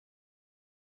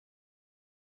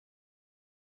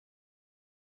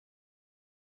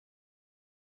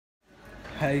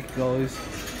Hey guys,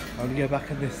 I'm gonna go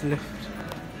back in this lift.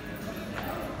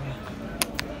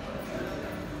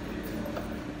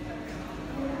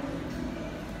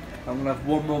 I'm gonna have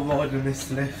one more ride in this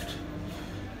lift,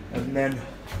 and then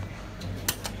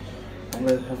I'm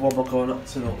gonna have one more going up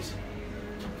to Otis.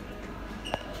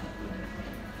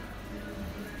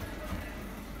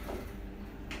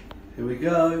 Here we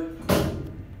go.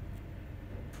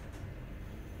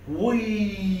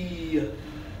 Whee!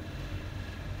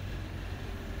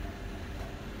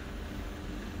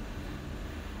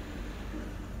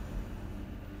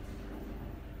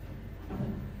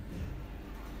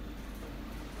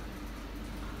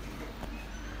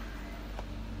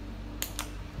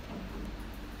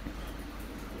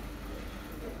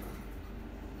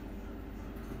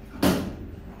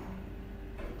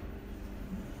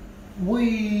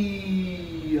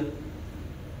 Whee!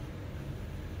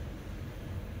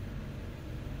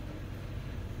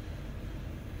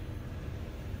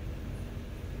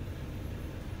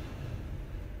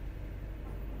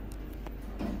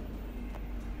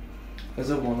 As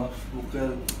a one-off, we'll go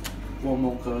one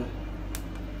more go.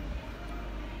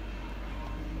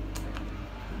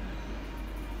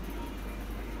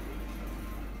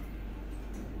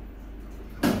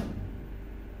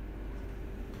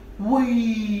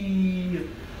 Whee!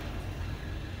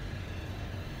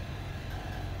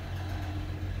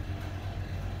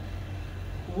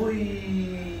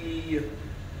 Whee!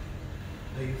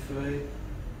 A3.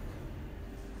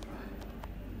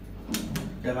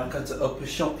 Go back up to upper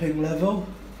shopping level.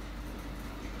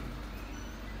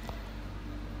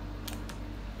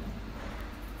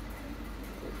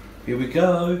 Here we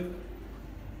go.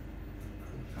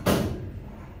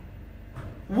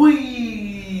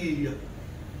 Whee!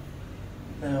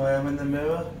 There I am in the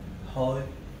mirror. Hi.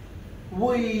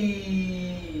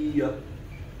 Whee!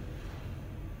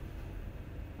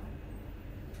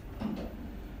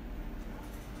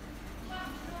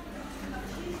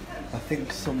 I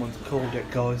think someone's called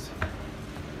it, guys.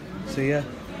 So yeah.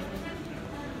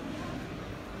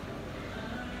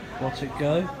 Watch it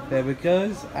go. There it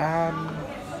goes. And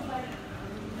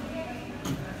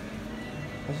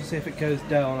let's just see if it goes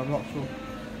down. I'm not sure.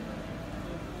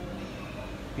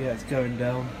 Yeah, it's going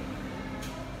down.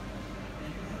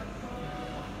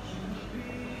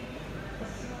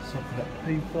 Something at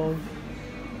P5.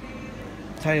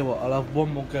 Tell you what, I'll have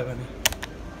one more go in it.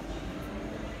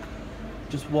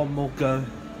 Just one more go.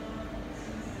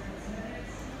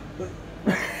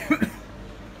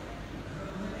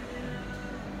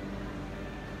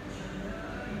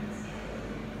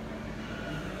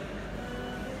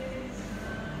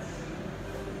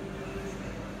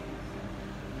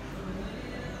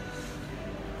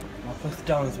 I'll press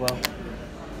down as well.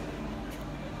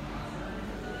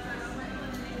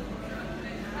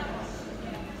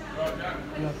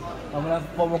 Yeah, I'm gonna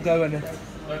have one more go in it.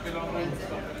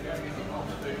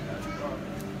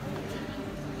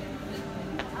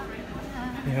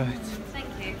 Yeah, right. Thank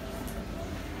you.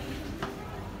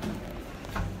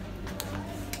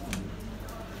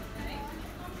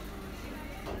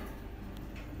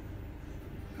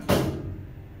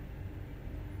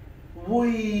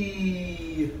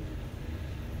 Whee!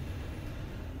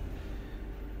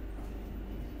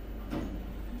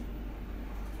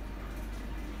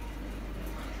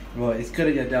 Right, it's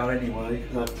gonna go down anyway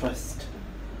because I pressed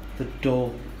the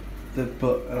door, the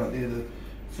button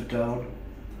for down.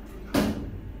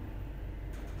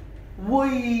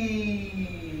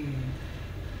 Whee!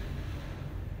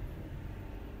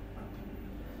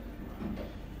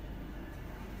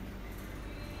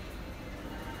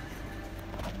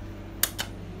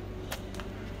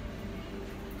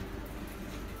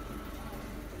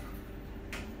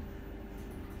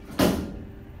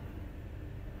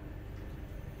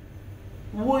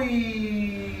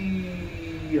 Whee!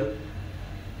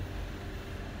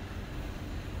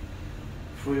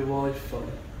 Free Wi-Fi.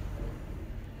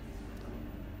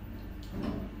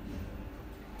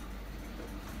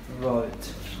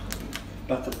 Right,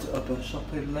 back up to upper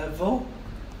shopping level.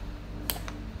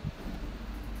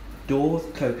 Doors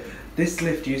closed. This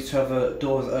lift used to have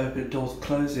doors open, doors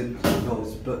closing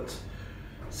doors, but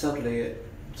suddenly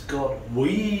it's gone.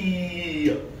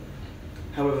 Whee!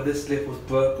 However, this lift was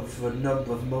broken for a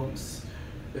number of months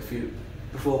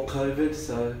before COVID,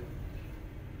 so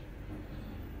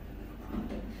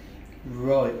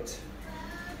right.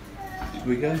 Here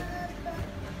we go.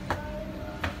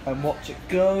 And watch it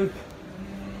go.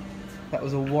 That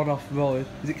was a one-off ride.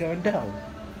 Is it going down?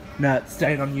 No, it's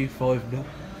staying on U5 now.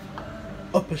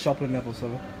 Upper shopping level,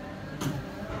 sorry.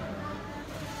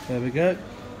 There we go.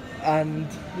 And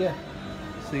yeah.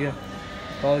 So yeah.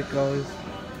 Bye guys.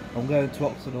 I'm going to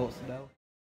Otis now.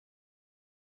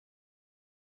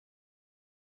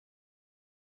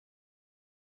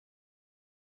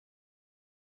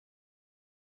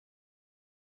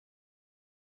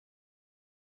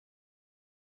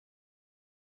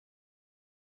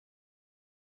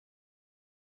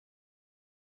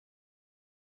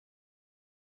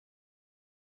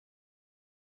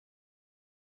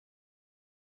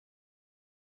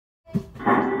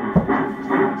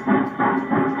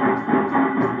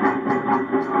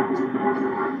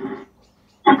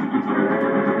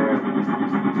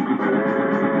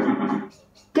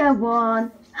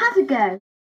 everyone. Have a go.